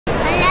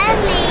love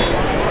me.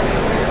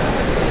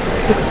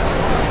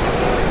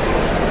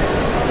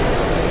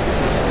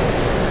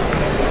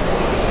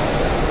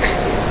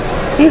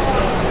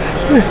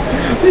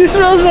 You're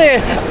supposed to say,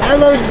 I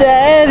love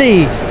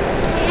Daddy. I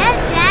love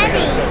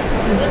Daddy.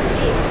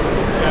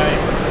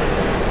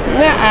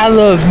 Now I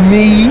love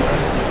me.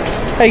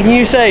 Hey, can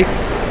you say,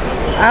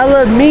 I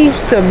love me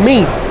some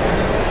me?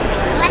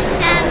 What's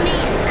up, me?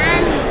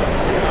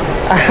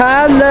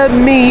 I love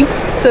me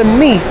some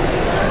me.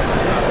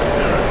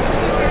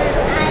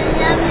 I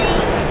love me.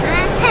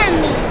 Some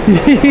me.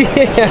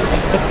 Yeah.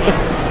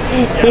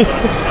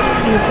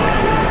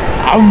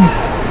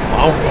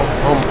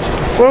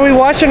 What are we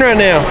watching right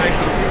now?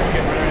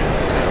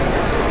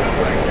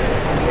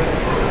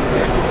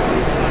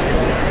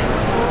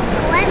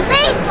 What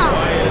baseball?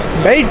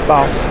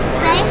 Baseball.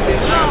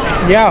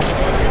 Baseball. Yeah.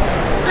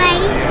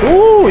 Baseball.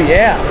 Ooh,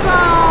 yeah.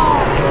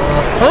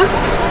 Huh?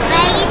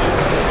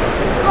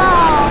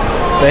 Baseball.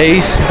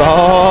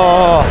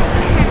 Baseball.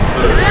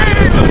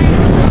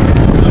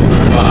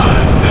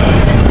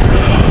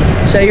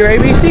 Say your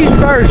ABCs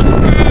first.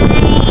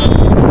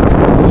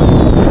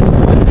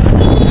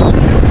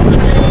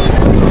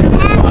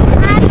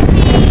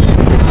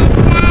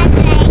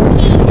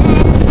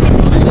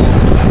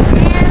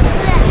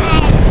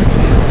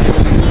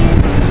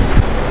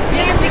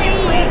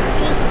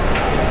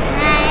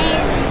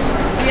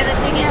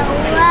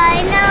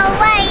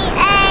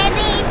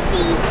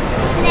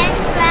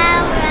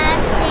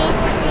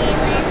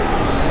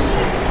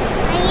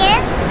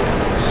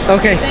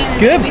 Okay,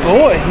 good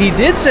boy. He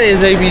did say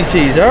his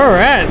ABCs. All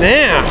right,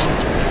 now.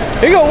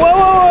 Here you go. Whoa,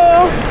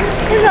 whoa, whoa.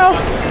 Here you go.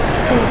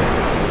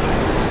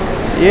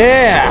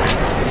 Yeah.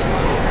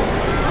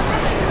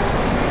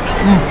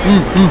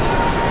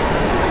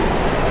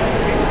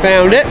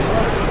 Found it.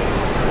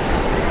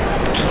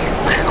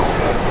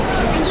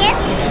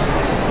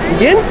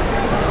 Again?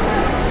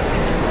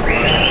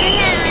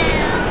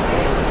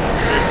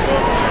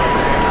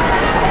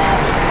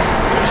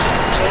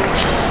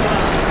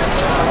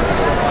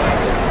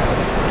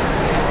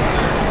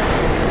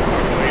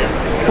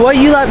 What do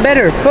you like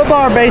better,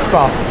 football or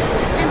baseball?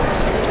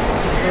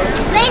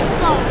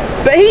 Baseball.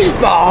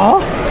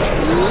 Baseball?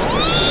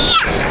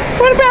 Yeah.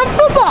 What about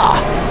football?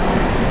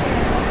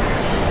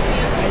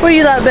 What do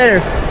you like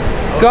better,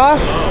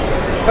 golf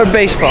or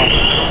baseball?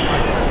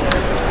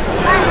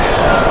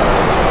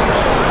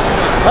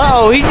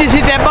 Uh-oh, he just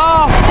hit that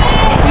ball.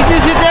 He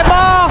just hit that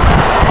ball.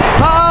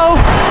 Uh-oh,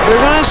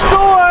 they're gonna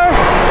score.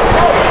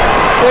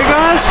 They're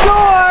gonna score.